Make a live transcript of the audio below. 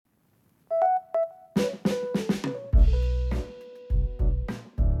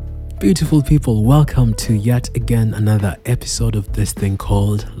Beautiful people, welcome to yet again another episode of this thing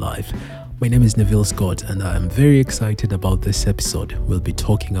called Life. My name is Neville Scott and I am very excited about this episode. We'll be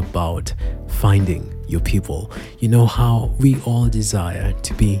talking about finding your people. You know how we all desire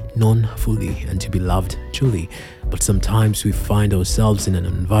to be known fully and to be loved truly, but sometimes we find ourselves in an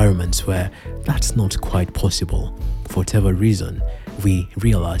environment where that's not quite possible. For whatever reason, we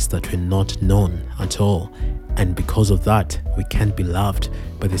realize that we're not known at all. And because of that, we can't be loved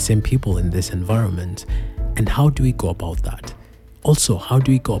by the same people in this environment. And how do we go about that? Also, how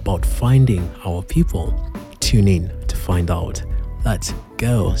do we go about finding our people? Tune in to find out. Let's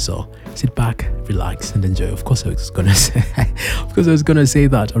go. So sit back, relax, and enjoy. Of course I was gonna say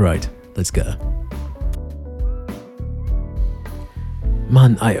that. All right, let's go.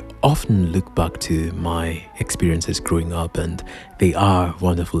 Man, I often look back to my experiences growing up, and they are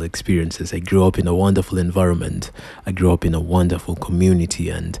wonderful experiences. I grew up in a wonderful environment. I grew up in a wonderful community,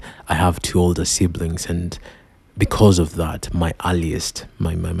 and I have two older siblings. And because of that, my earliest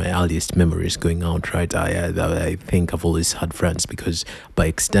memories going out, right? I think I've always had friends because, by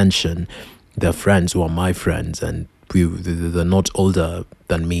extension, their friends were my friends, and they're not older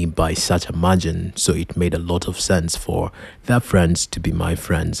than me by such a margin, so it made a lot of sense for their friends to be my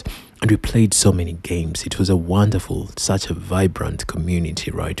friends. And we played so many games. It was a wonderful, such a vibrant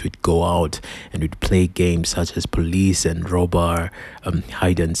community, right? We'd go out and we'd play games such as police and robber,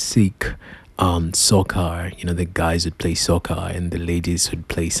 hide and seek, soccer. You know, the guys would play soccer and the ladies would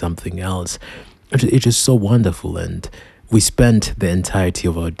play something else. It was so wonderful, and we spent the entirety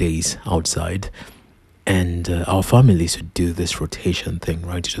of our days outside. And our families would do this rotation thing,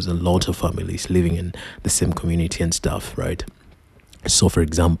 right? It was a lot of families living in the same community and stuff, right? So, for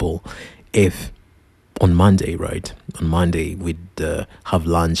example, if on Monday, we'd have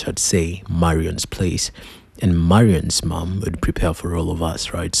lunch at, say, Marion's place, and Marion's mom would prepare for all of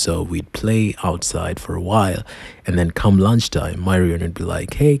us, right? So we'd play outside for a while, and then come lunchtime, Marion would be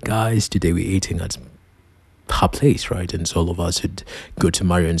like, "Hey guys, today we're eating at her place," right? And so all of us would go to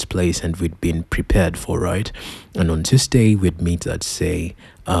Marion's place, and we'd been prepared for, right? And on Tuesday we'd meet at, say,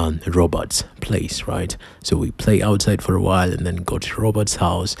 Robert's place, right? So we play outside for a while and then go to Robert's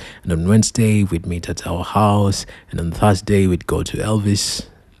house, and on Wednesday we'd meet at our house, and on Thursday we'd go to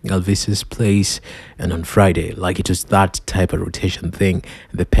Elvis's place, and on Friday, like, it was that type of rotation thing.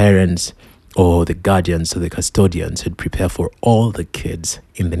 The parents or the guardians or the custodians would prepare for all the kids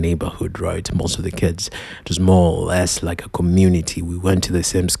in the neighborhood, right? Most of the kids. It was more or less like a community. We went to the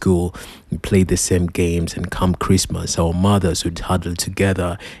same school, we played the same games, and come Christmas, our mothers would huddle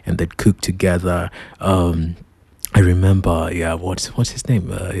together and they'd cook together. I remember, what's his name?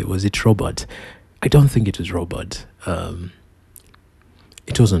 Was it Robert? I don't think it was Robert.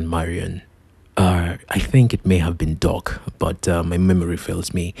 It wasn't Marion. I think it may have been Doc, but my memory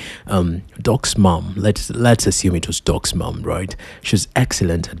fails me. Doc's mom, let's assume it was Doc's mom, right? She was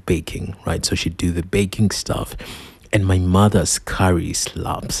excellent at baking, right? So she'd do the baking stuff. And my mother's curry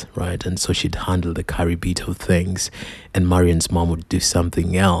slaps, right? And so she'd handle the curry bit of things, and Marion's mom would do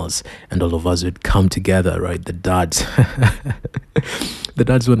something else, and all of us would come together, right? The dads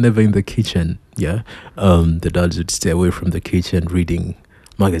were never in the kitchen, yeah? The dads would stay away from the kitchen reading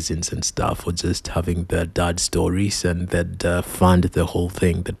magazines and stuff, or just having their dad stories, and they'd fund the whole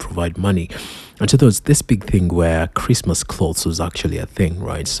thing, that provide money. And so there was this big thing where Christmas clothes was actually a thing,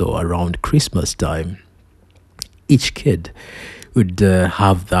 right? So around Christmas time, each kid would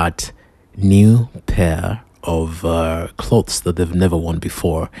have that new pair of clothes that they've never worn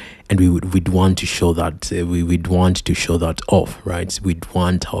before, and we'd want to show that we'd want to show that off, right? We'd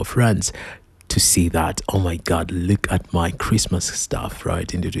want our friends to see that, oh my God, look at my Christmas stuff,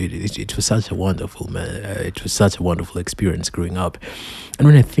 right? And it was such a wonderful, it was such a wonderful experience growing up. And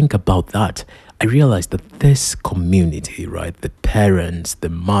when I think about that, I realized that this community, right, the parents, the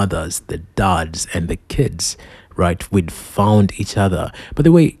mothers, the dads, and the kids, right, we'd found each other. By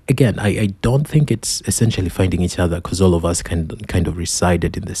the way, again, I don't think it's essentially finding each other, because all of us kind of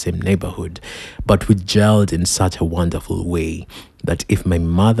resided in the same neighborhood, but we gelled in such a wonderful way that if my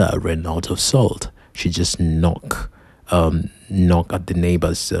mother ran out of salt, she'd just knock at the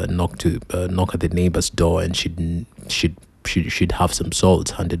neighbor's door, and she'd have some salt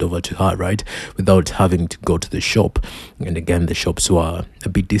handed over to her, right, without having to go to the shop. And again, the shops were a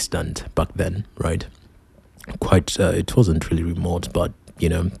bit distant back then, right? Quite it wasn't really remote, but you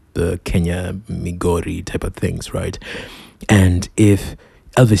know, the Kenya Migori type of things, right? And if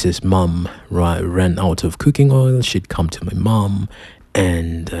Elvis's mom ran out of cooking oil, she'd come to my mom,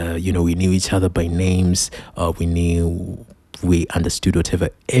 and we knew each other by names. We understood whatever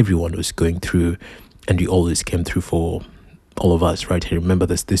everyone was going through, and we always came through for all of us, right? I remember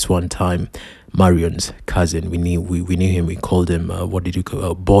this one time, Marion's cousin. We knew him. We called him what did you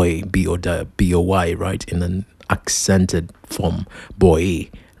call boy, BOY, right? In an accented form, boy,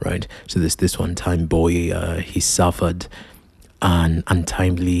 right? So this one time, boy, he suffered an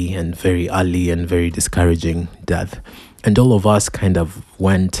untimely and very early and very discouraging death. And all of us kind of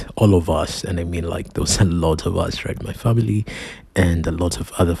went, all of us, and I mean like there was a lot of us, right? My family and a lot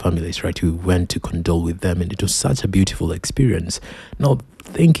of other families, right? We went to condole with them, and it was such a beautiful experience. Now,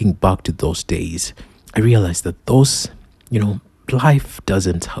 thinking back to those days, I realized that those, life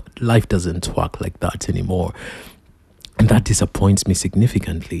doesn't work like that anymore. And that disappoints me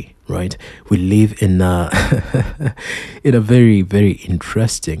significantly, right? We live in a in a very, very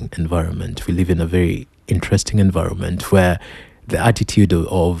interesting environment. We live in a very interesting environment where the attitude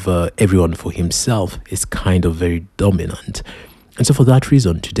of everyone for himself is kind of very dominant. And so for that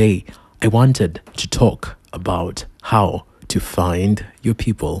reason, today I wanted to talk about how to find your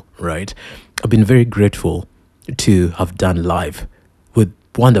people, right? I've been very grateful to have done live with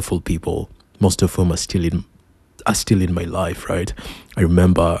wonderful people, most of whom are still in my life, right? I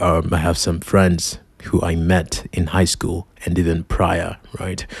remember I have some friends who I met in high school and even prior,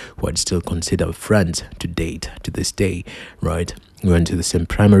 right? Who I'd still consider friends to date to this day, right? We went to the same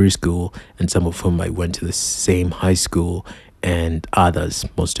primary school, and some of whom I went to the same high school, and others,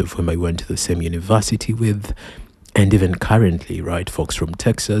 most of whom I went to the same university with, and even currently, right? Folks from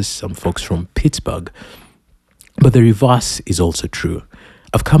Texas, some folks from Pittsburgh. But the reverse is also true.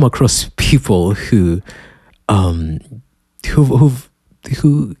 I've come across people um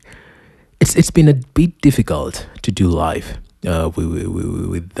who it's been a bit difficult to do life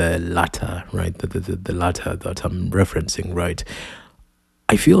with the latter, right? The latter that I'm referencing, right?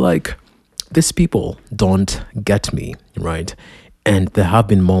 I feel like these people don't get me, right? And there have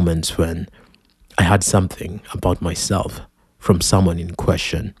been moments when I had something about myself from someone in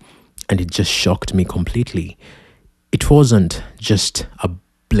question, and it just shocked me completely. It wasn't just a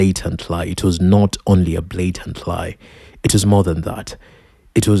blatant lie. It was not only a blatant lie, it was more than that.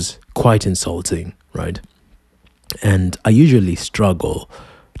 It was quite insulting, right? And I usually struggle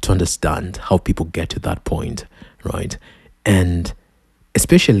to understand how people get to that point, right? And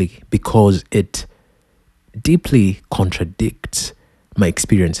especially because it deeply contradicts my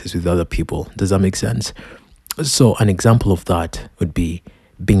experiences with other people. Does that make sense? So, an example of that would be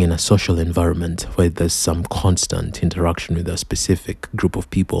being in a social environment where there's some constant interaction with a specific group of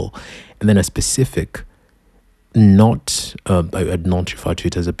people, and then a specific, not, I'd not refer to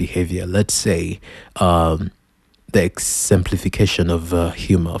it as a behavior. Let's say the exemplification of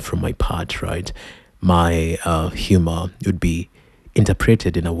humor from my part, right? My humor would be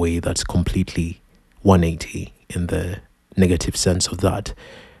interpreted in a way that's completely 180 in the negative sense of that,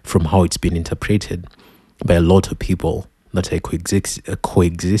 from how it's been interpreted by a lot of people that I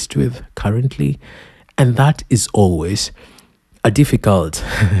coexist with currently. And that is always a difficult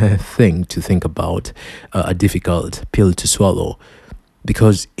thing to think about, a difficult pill to swallow,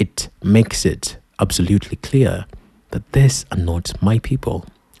 because it makes it absolutely clear that these are not my people,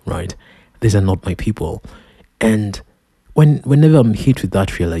 right? These are not my people. And whenever I'm hit with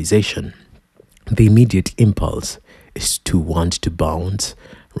that realization, the immediate impulse is to want to bounce,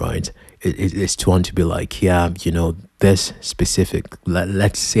 right? It is to want to be like, yeah, this specific,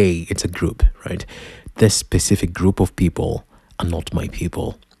 let's say it's a group, right? This specific group of people are not my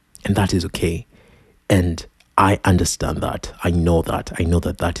people, and that is okay. And I understand that. I know that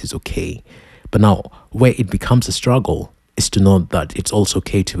that is okay. But now, where it becomes a struggle is to know that it's also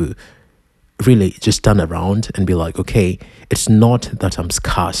okay to really just turn around and be like, okay, it's not that I'm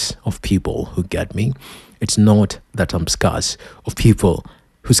scarce of people who get me. It's not that I'm scarce of people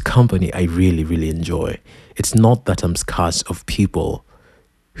whose company I really, really enjoy. It's not that I'm scarce of people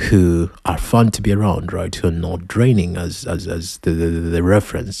who are fun to be around, right? Who are not draining as the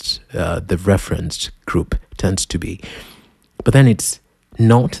referenced group tends to be. But then it's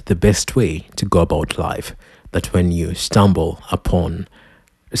not the best way to go about life. That when you stumble upon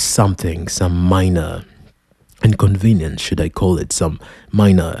something, some minor inconvenience, should I call it, some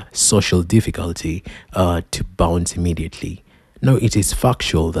minor social difficulty, to bounce immediately. No, it is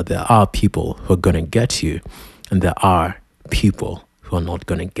factual that there are people who are going to get you, and there are people who are not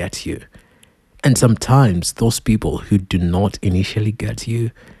going to get you. And sometimes those people who do not initially get you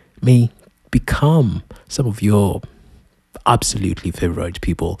may become some of your absolutely favorite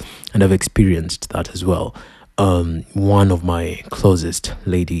people. And I've experienced that as well. One of my closest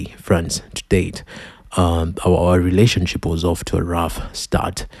lady friends to date, our relationship was off to a rough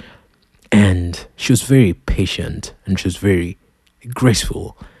start. And she was very patient, and she was very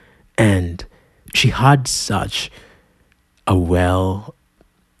graceful, and she had such a well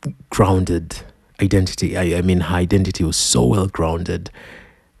grounded identity. I mean, her identity was so well grounded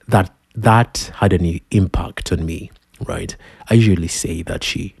that that had any impact on me, right? I usually say that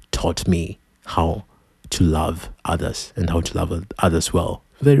she taught me how to love others and how to love others well.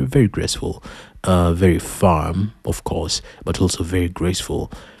 Very, very graceful, very firm, of course, but also very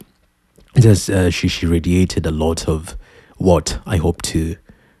graceful. Just she radiated a lot of what I hope to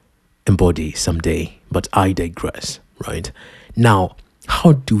embody someday, but I digress, right? Now,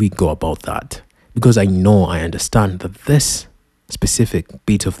 how do we go about that? Because I understand that this specific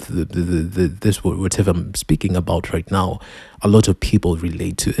bit of this whatever I'm speaking about right now, a lot of people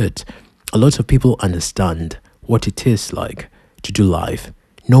relate to it. A lot of people understand what it is like to do life,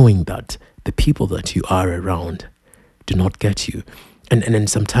 knowing that the people that you are around do not get you. And then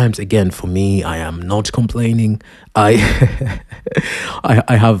sometimes again for me, I am not complaining. I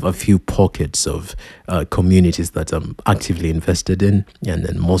I have a few pockets of communities that I'm actively invested in, and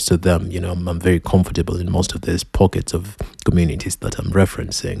then most of them, I'm very comfortable in most of these pockets of communities that I'm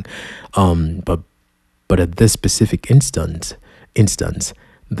referencing. But at this specific instance,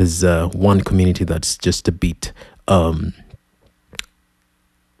 there's one community that's just a bit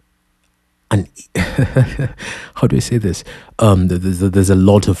and how do I say this? There's a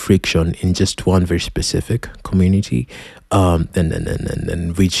lot of friction in just one very specific community,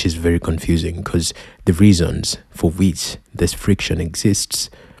 and which is very confusing because the reasons for which this friction exists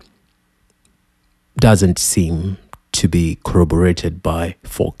doesn't seem to be corroborated by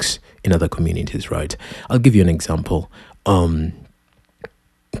folks in other communities, right? I'll give you an example.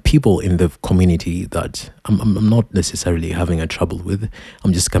 People in the community that I'm not necessarily having a trouble with.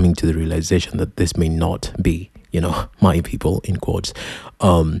 I'm just coming to the realization that this may not be, my people in quotes.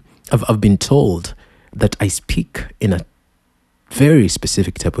 I've been told that I speak in a very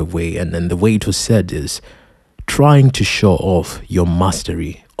specific type of way, and the way it was said is trying to show off your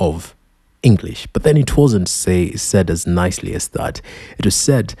mastery of English. But then it wasn't said as nicely as that. It was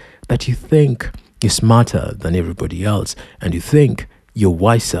said that you think you're smarter than everybody else, and you think you're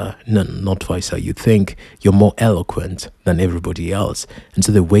wiser, no, not wiser, you think you're more eloquent than everybody else. And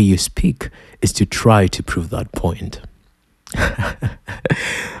so the way you speak is to try to prove that point.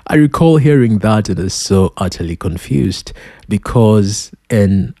 I recall hearing that and I was so utterly confused because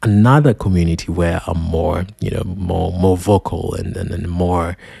in another community where I'm more, more vocal and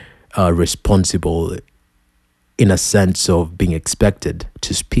more responsible in a sense of being expected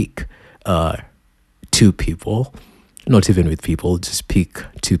to speak to people, not even with people, to speak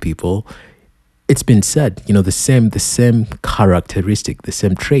to people. It's been said, the same characteristic, the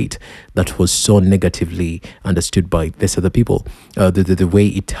same trait that was so negatively understood by these other people, the way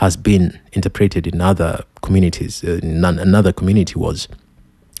it has been interpreted in other communities, another community was,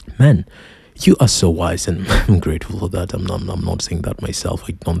 man, you are so wise, and I'm grateful for that. I'm not saying that myself.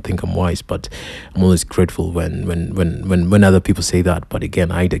 I don't think I'm wise, but I'm always grateful when other people say that. But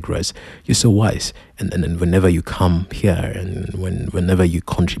again, I digress. You're so wise, and whenever you come here and whenever you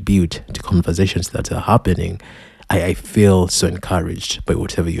contribute to conversations that are happening, I feel so encouraged by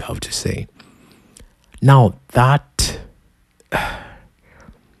whatever you have to say. Now that's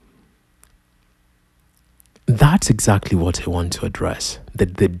exactly what I want to address. The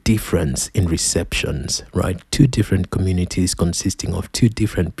difference in receptions, right? Two different communities consisting of two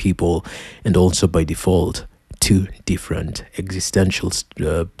different people, and also by default, two different existential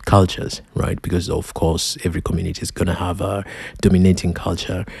cultures, right? Because of course, every community is going to have a dominating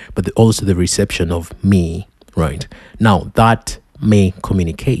culture, but also the reception of me, right? Now, that may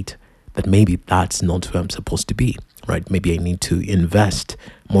communicate that maybe that's not where I'm supposed to be, right? Maybe I need to invest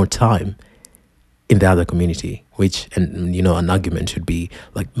more time in the other community, which, and an argument should be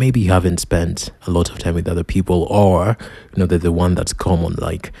like, maybe you haven't spent a lot of time with other people, or the one that's common,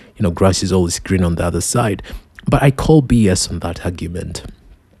 like, grass is always green on the other side. But I call BS on that argument.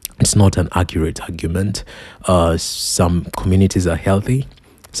 It's not an accurate argument. Some communities are healthy,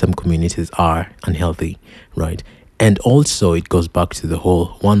 some communities are unhealthy, right? And also it goes back to the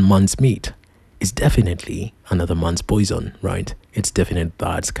whole one man's meat is definitely another man's poison, right? It's definite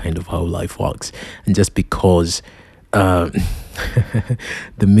that's kind of how life works. And just because the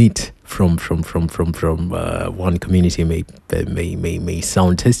meat from one community may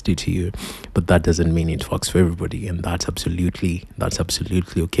sound tasty to you, but that doesn't mean it works for everybody, and that's absolutely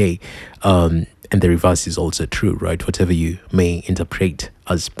okay. And the reverse is also true, right? Whatever you may interpret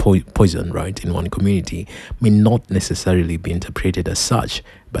as poison, right, in one community may not necessarily be interpreted as such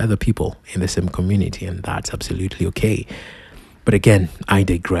by other people in the same community, and that's absolutely okay. But again, I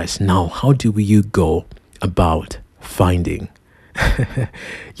digress. Now, how do you go about finding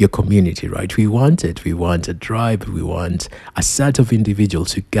your community, right? We want it. We want a tribe. We want a set of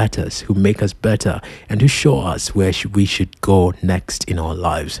individuals who get us, who make us better, and who show us where we should go next in our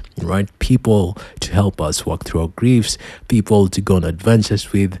lives, right? People to help us walk through our griefs, people to go on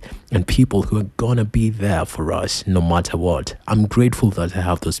adventures with, and people who are gonna be there for us no matter what. I'm grateful that I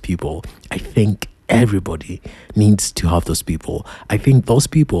have those people. I think everybody needs to have those people. I think those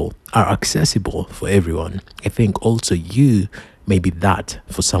people are accessible for everyone. I think also you may be that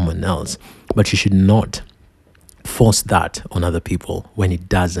for someone else, but you should not force that on other people when it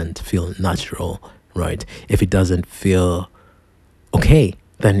doesn't feel natural, right? If it doesn't feel okay,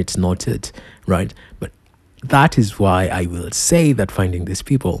 then it's not it, right? But that is why I will say that finding these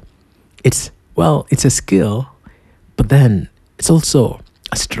people, it's a skill, but then it's also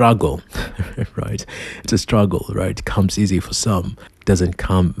a struggle, right? It's a struggle, right? It comes easy for some, doesn't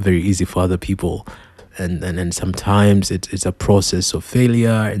come very easy for other people. And sometimes it's a process of failure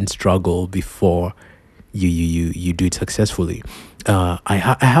and struggle before you do it successfully.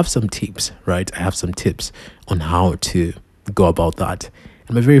 I have some tips, right? I have some tips on how to go about that.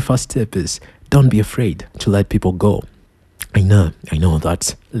 And my very first tip is don't be afraid to let people go. I know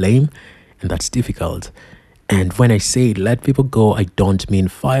that's lame and that's difficult. And when I say let people go, I don't mean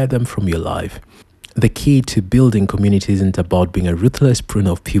fire them from your life. The key to building community isn't about being a ruthless prune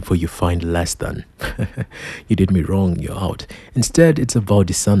of people you find less than. You did me wrong, you're out. Instead, it's about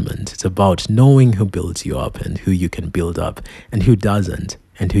discernment. It's about knowing who builds you up and who you can build up and who doesn't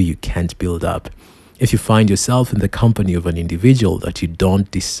and who you can't build up. If you find yourself in the company of an individual that you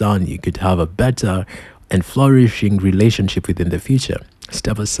don't discern, you could have a better and flourishing relationship with in the future.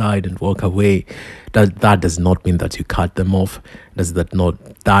 Step aside and walk away. That does not mean that you cut them off.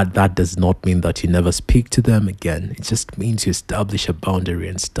 That does not mean that you never speak to them again. It just means you establish a boundary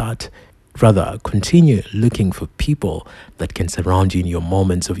and continue looking for people that can surround you in your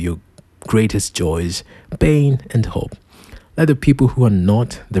moments of your greatest joys, pain, and hope. Let the people who are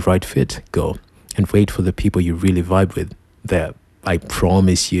not the right fit go and wait for the people you really vibe with. There, I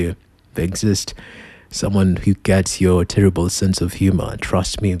promise you, they exist. Someone who gets your terrible sense of humor,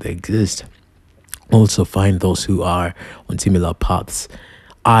 trust me, they exist. Also find those who are on similar paths.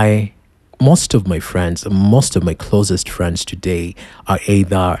 Most of my closest friends today are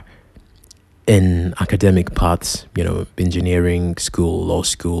either in academic paths, engineering school, law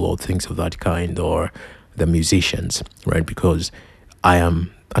school, or things of that kind, or the musicians, right? Because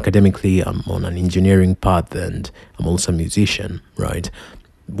I'm on an engineering path and I'm also a musician, right?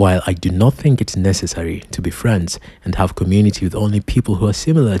 While I do not think it's necessary to be friends and have community with only people who are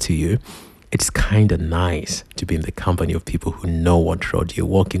similar to you, it's kind of nice to be in the company of people who know what road you're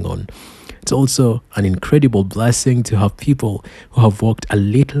walking on. It's also an incredible blessing to have people who have walked a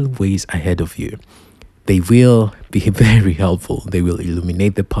little ways ahead of you. They will be very helpful. They will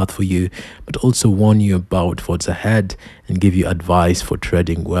illuminate the path for you, but also warn you about what's ahead and give you advice for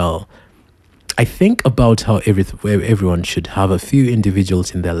treading well. I think about how everyone should have a few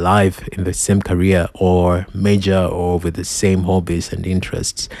individuals in their life in the same career or major or with the same hobbies and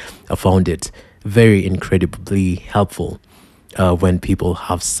interests. I found it very incredibly helpful when people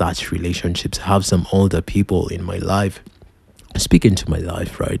have such relationships. I have some older people in my life speak into my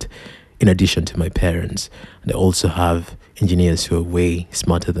life, right? In addition to my parents. And I also have engineers who are way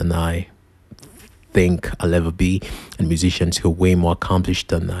smarter than I think I'll ever be, and musicians who are way more accomplished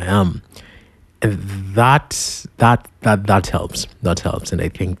than I am. And that helps. That helps. And I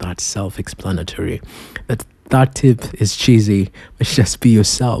think that's self-explanatory. That tip is cheesy, but just be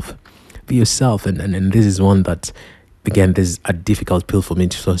yourself. Be yourself. And this is one that, again, this is a difficult pill for me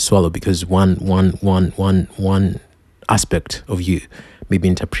to swallow, because one aspect of you may be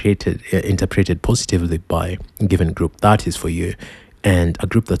interpreted positively by a given group that is for you, and a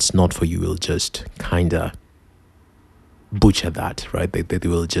group that's not for you will just kind of butcher that, right? They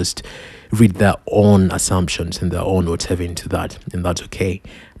will just read their own assumptions and their own whatever into that, and that's okay.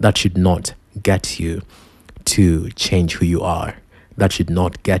 That should not get you to change who you are. That should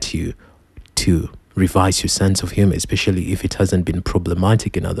not get you to revise your sense of humor, especially if it hasn't been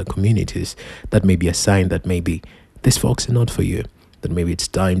problematic in other communities. That may be a sign that maybe these folks are not for you, that maybe it's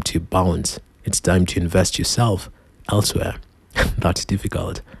time to bounce. It's time to invest yourself elsewhere. That's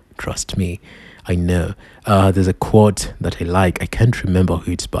difficult. Trust me. I know. There's a quote that I like. I can't remember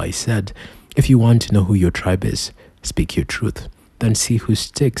who it's by. It said, if you want to know who your tribe is, speak your truth. Then see who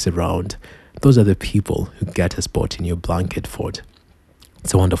sticks around. Those are the people who get a spot in your blanket fort.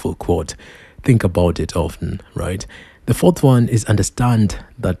 It's a wonderful quote. Think about it often, right? The fourth one is understand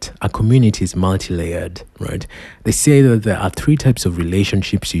that a community is multi-layered, right? They say that there are 3 types of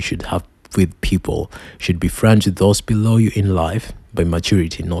relationships you should have with people. You should be friends with those below you in life by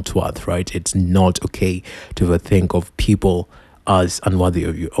maturity, not worth, right? It's not okay to ever think of people as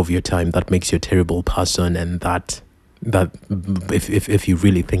unworthy of your time. That makes you a terrible person, and that if you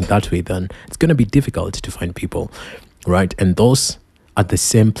really think that way, then it's going to be difficult to find people, right? And those at the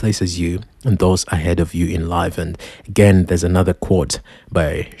same place as you and those ahead of you in life. And again, there's another quote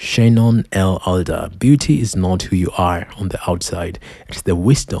by Shannon L. Alder: beauty is not who you are on the outside, it's the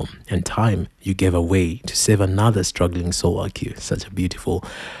wisdom and time you gave away to save another struggling soul like you. Such a beautiful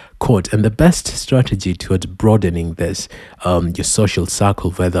quote. And the best strategy towards broadening this your social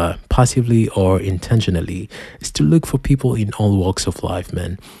circle, whether passively or intentionally, is to look for people in all walks of life,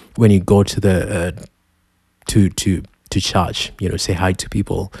 man. When you go to the to church, say hi to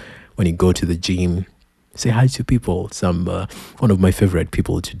people. When you go to the gym, say hi to people. One of my favorite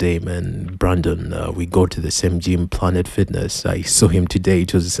people today, man, Brandon, we go to the same gym, Planet Fitness. I saw him today.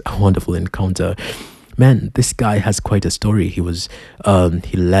 It was a wonderful encounter. Man, this guy has quite a story. He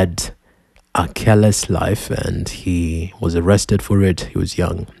led a careless life, and he was arrested for it. He was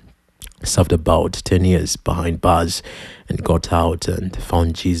young, served about 10 years behind bars, and got out and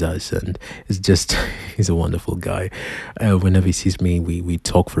found Jesus. And it's just, he's a wonderful guy. Whenever he sees me, we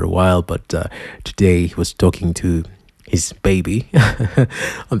talk for a while. But today he was talking to his baby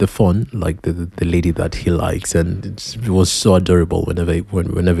on the phone, like the lady that he likes, and it was so adorable whenever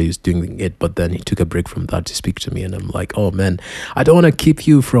he was doing it. But then he took a break from that to speak to me, and I'm like, oh man, I don't want to keep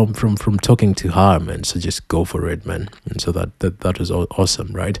you from talking to her, man, so just go for it, man. And so that was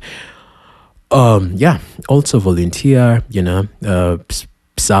awesome, right? Yeah, also volunteer,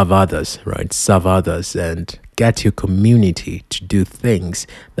 serve others, right? Serve others and get your community to do things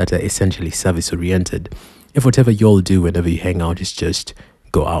that are essentially service oriented. If whatever you all do whenever you hang out is just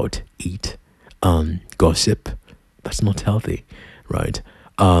go out, eat, gossip, that's not healthy, right?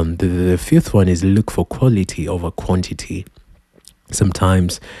 The fifth one is look for quality over quantity.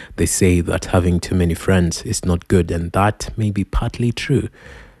 Sometimes they say that having too many friends is not good, and that may be partly true.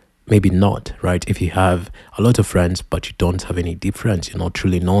 Maybe not, right? If you have a lot of friends, but you don't have any deep friends, you're not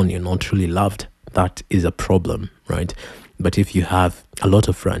truly known, you're not truly loved, that is a problem, right? But if you have a lot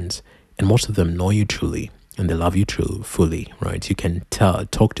of friends, and most of them know you truly, and they love you fully, right? You can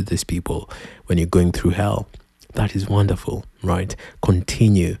talk to these people when you're going through hell. That is wonderful, right?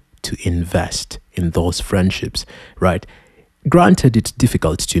 Continue to invest in those friendships, right? Granted, it's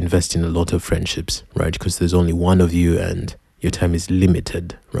difficult to invest in a lot of friendships, right? Because there's only one of you and your time is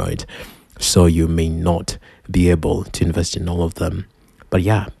limited, right? So you may not be able to invest in all of them. But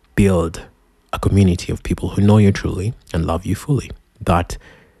yeah, build a community of people who know you truly and love you fully. That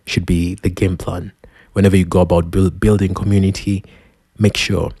should be the game plan. Whenever you go about building community, make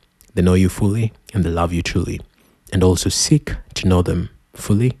sure they know you fully and they love you truly. And also seek to know them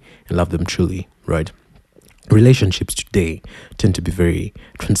fully and love them truly, right? Relationships today tend to be very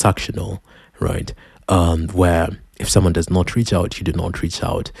transactional, right? Where if someone does not reach out, you do not reach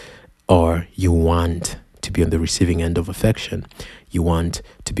out, or you want to be on the receiving end of affection. You want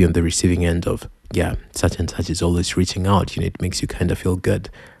to be on the receiving end of, such and such is always reaching out. It makes you kind of feel good.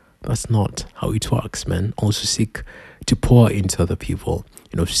 That's not how it works, man. Also seek to pour into other people.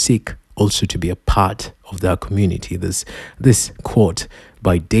 Seek also to be a part of their community. There's this quote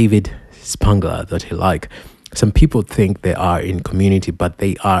by David Spangler that I like. Some people think they are in community, but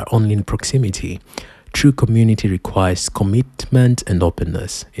they are only in proximity. True community requires commitment and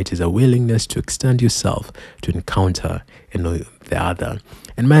openness. It is a willingness to extend yourself to encounter the other.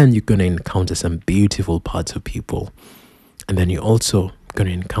 And man, you're going to encounter some beautiful parts of people. And then you're also going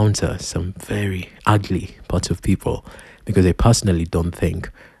to encounter some very ugly parts of people, because I personally don't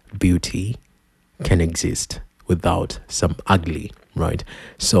think beauty can exist without some ugly, right?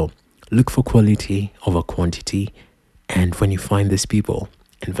 So look for quality over quantity. And when you find these people,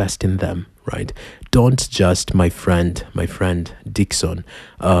 invest in them, right? Don't just my friend Dixon.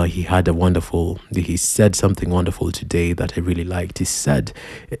 He said something wonderful today that I really liked. He said,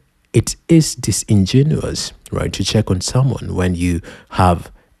 it is disingenuous, right, to check on someone when you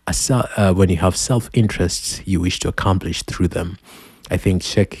have self-interests you wish to accomplish through them.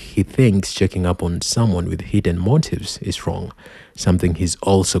 He thinks checking up on someone with hidden motives is wrong, something he's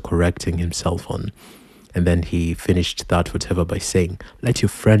also correcting himself on. And then he finished that whatever by saying, let your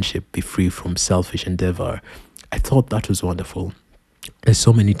friendship be free from selfish endeavor. I thought that was wonderful. And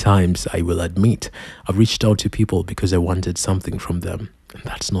so many times, I will admit, I've reached out to people because I wanted something from them, and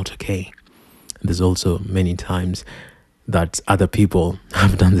that's not okay. And there's also many times that other people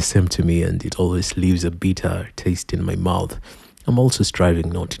have done the same to me, and it always leaves a bitter taste in my mouth. I'm also striving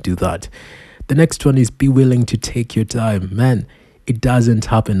not to do that. The next one is be willing to take your time. Man, it doesn't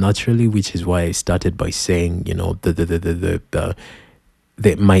happen naturally, which is why I started by saying,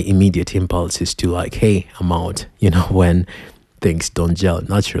 my immediate impulse is to like, hey, I'm out, when things don't gel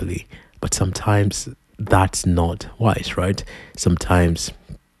naturally. But sometimes that's not wise, right? Sometimes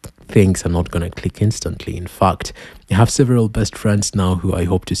things are not going to click instantly. In fact, I have several best friends now who I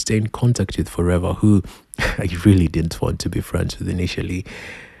hope to stay in contact with forever, who I really didn't want to be friends with initially.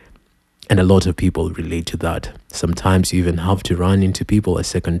 And a lot of people relate to that. Sometimes you even have to run into people a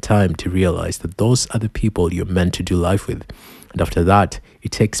second time to realize that those are the people you're meant to do life with. And after that,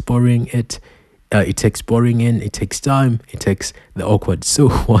 it takes pouring in, it takes time, it takes the awkward, so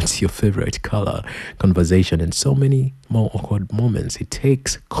what's your favorite color conversation, and so many more awkward moments. It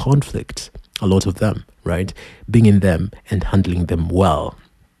takes conflict, a lot of them, right? Being in them and handling them well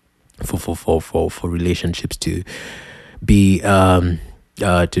for relationships to be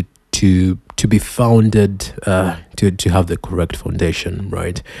to be founded, to have the correct foundation,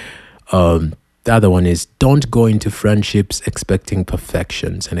 right? The other one is don't go into friendships expecting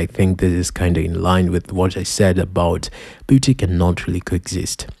perfections. And I think this is kind of in line with what I said about beauty cannot really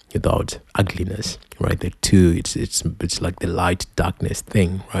coexist without ugliness, right? The two, it's like the light darkness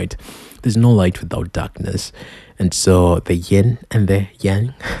thing, right? There's no light without darkness. And so the yin and the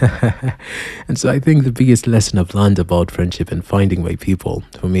yang. And so I think the biggest lesson I've learned about friendship and finding my people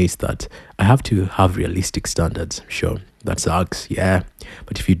for me is that I have to have realistic standards. Sure, that sucks, yeah.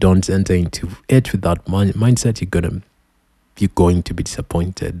 But if you don't enter into it with that mindset, you're going to be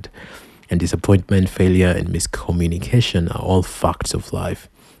disappointed. And disappointment, failure, and miscommunication are all facts of life,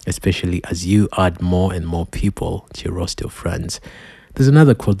 especially as you add more and more people to your roster of friends. There's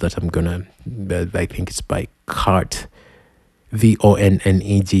another quote that I think it's by Cart,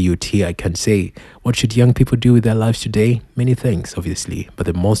 Vonnegut. I can say, what should young people do with their lives today? Many things, obviously, but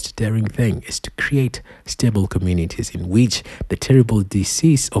the most daring thing is to create stable communities in which the terrible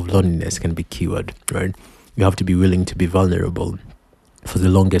disease of loneliness can be cured, right? You have to be willing to be vulnerable. For the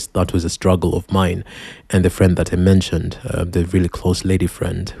longest, that was a struggle of mine. And the friend that I mentioned, the really close lady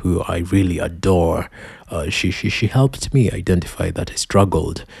friend who I really adore, she helped me identify that I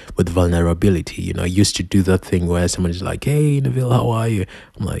struggled with vulnerability. I used to do that thing where someone is like, hey, Neville, how are you?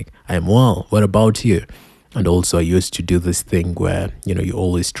 I'm like, I am well. What about you? And also I used to do this thing where, you're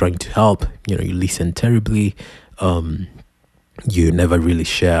always trying to help. You listen terribly. You never really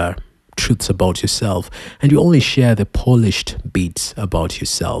share truths about yourself, and you only share the polished bits about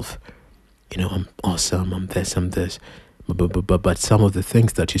yourself. I'm awesome, I'm this, but some of the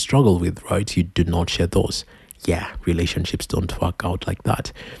things that you struggle with, right, you do not share those. Yeah, relationships don't work out like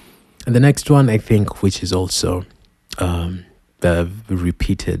that. And the next one, I think, which is also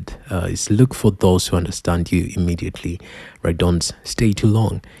repeated, is look for those who understand you immediately, right? Don't stay too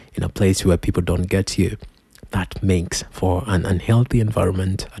long in a place where people don't get you. That makes for an unhealthy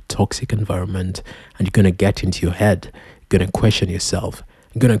environment, a toxic environment, and you're going to get into your head. You're going to question yourself.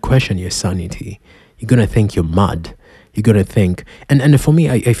 You're going to question your sanity. You're going to think you're mad. You're going to think, and for me,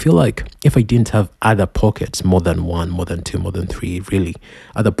 I feel like if I didn't have other pockets, more than one, more than two, more than three, really,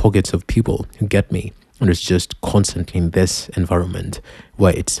 other pockets of people who get me, and it's just constantly in this environment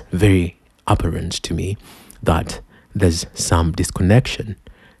where it's very apparent to me that there's some disconnection,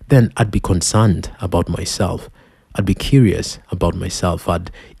 then I'd be concerned about myself. I'd be curious about myself. I'd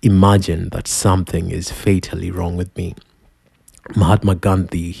imagine that something is fatally wrong with me. Mahatma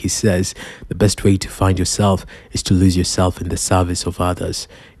Gandhi, he says, the best way to find yourself is to lose yourself in the service of others.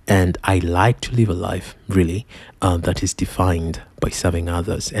 And I like to live a life, really, that is defined by serving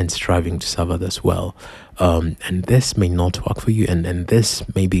others and striving to serve others well. And this may not work for you, and this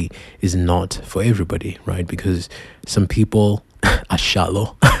maybe is not for everybody, right? Because some people are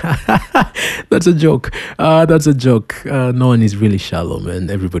shallow. That's a joke. No one is really shallow,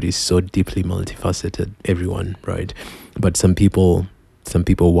 man. Everybody is so deeply multifaceted. Everyone, right? But some people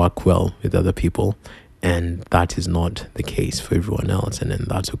work well with other people, and that is not the case for everyone else, and then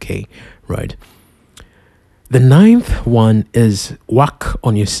that's okay, right? The ninth one is work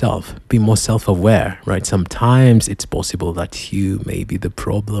on yourself. Be more self-aware, right? Sometimes it's possible that you may be the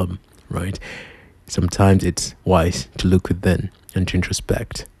problem, right? Sometimes it's wise to look within and to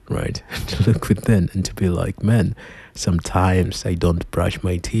introspect, right? To look within and to be like, man, sometimes I don't brush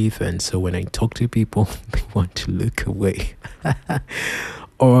my teeth, and so when I talk to people, they want to look away.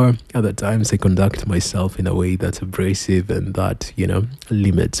 Or other times I conduct myself in a way that's abrasive and that,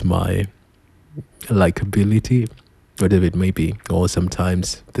 limits my likability, whatever it may be. Or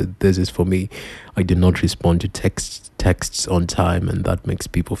sometimes this is for me, I do not respond to texts on time, and that makes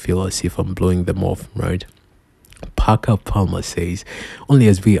people feel as if I'm blowing them off, right? Parker Palmer says, only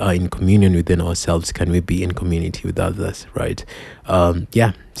as we are in communion within ourselves can we be in community with others, right?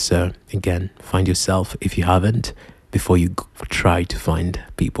 Yeah, so again, find yourself if you haven't before you try to find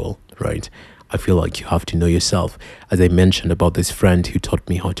people, right? I feel like you have to know yourself. As I mentioned about this friend who taught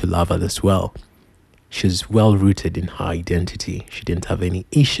me how to love others well, she's well rooted in her identity. She didn't have any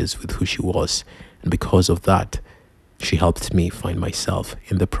issues with who she was. And because of that, she helped me find myself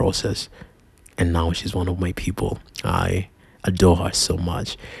in the process. And now she's one of my people. I adore her so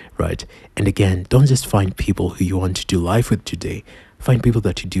much, right? And again, don't just find people who you want to do life with today. Find people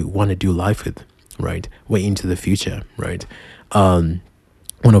that you do want to do life with, right? Way into the future, right? One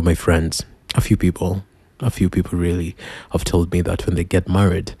of my friends, a few people really have told me that when they get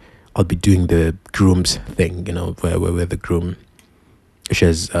married, I'll be doing the groom's thing, where the groom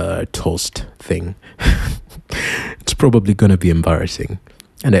shares a toast thing. It's probably going to be embarrassing.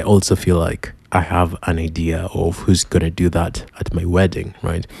 And I also feel like I have an idea of who's going to do that at my wedding,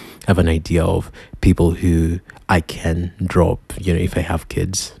 right? I have an idea of people who I can drop, if I have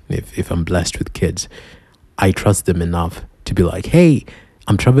kids, if I'm blessed with kids. I trust them enough to be like, hey,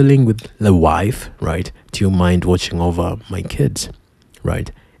 I'm traveling with the wife, right? Do you mind watching over my kids, right?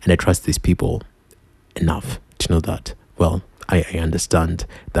 And I trust these people enough to know that, well, I understand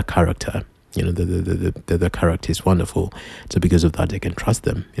the character. The character is wonderful. So because of that, I can trust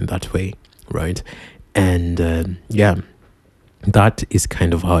them in that way, right? And that is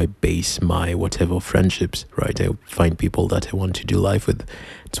kind of how I base my whatever friendships, right? I find people that I want to do life with.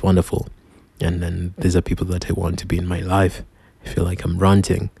 It's wonderful. And then these are people that I want to be in my life. I feel like I'm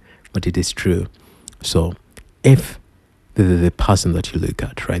ranting, but it is true. So if the person that you look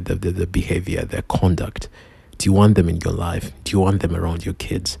at, right, the behavior, their conduct, do you want them in your life? Do you want them around your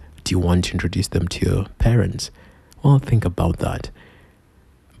kids? Do you want to introduce them to your parents? Well, think about that.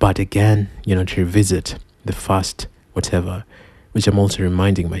 But again, to revisit the first whatever, which I'm also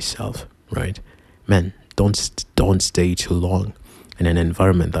reminding myself, right? Man, don't stay too long in an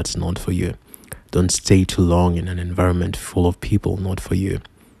environment that's not for you. Don't stay too long in an environment full of people not for you.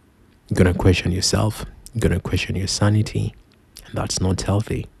 You're going to question yourself. You're going to question your sanity. And that's not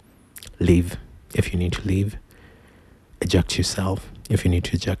healthy. Leave if you need to leave. Eject yourself if you need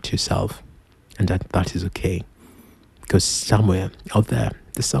to eject yourself. And that is okay. Because somewhere out there,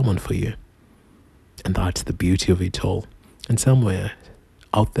 there's someone for you. And that's the beauty of it all. And somewhere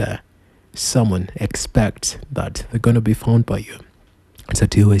out there, someone expects that they're going to be found by you. It's a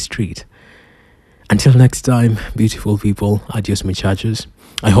two-way street. Until next time, beautiful people, adios muchachos.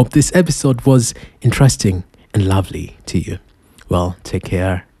 I hope this episode was interesting and lovely to you. Well, take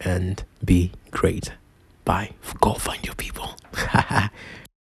care and be great. Bye. Go find your people.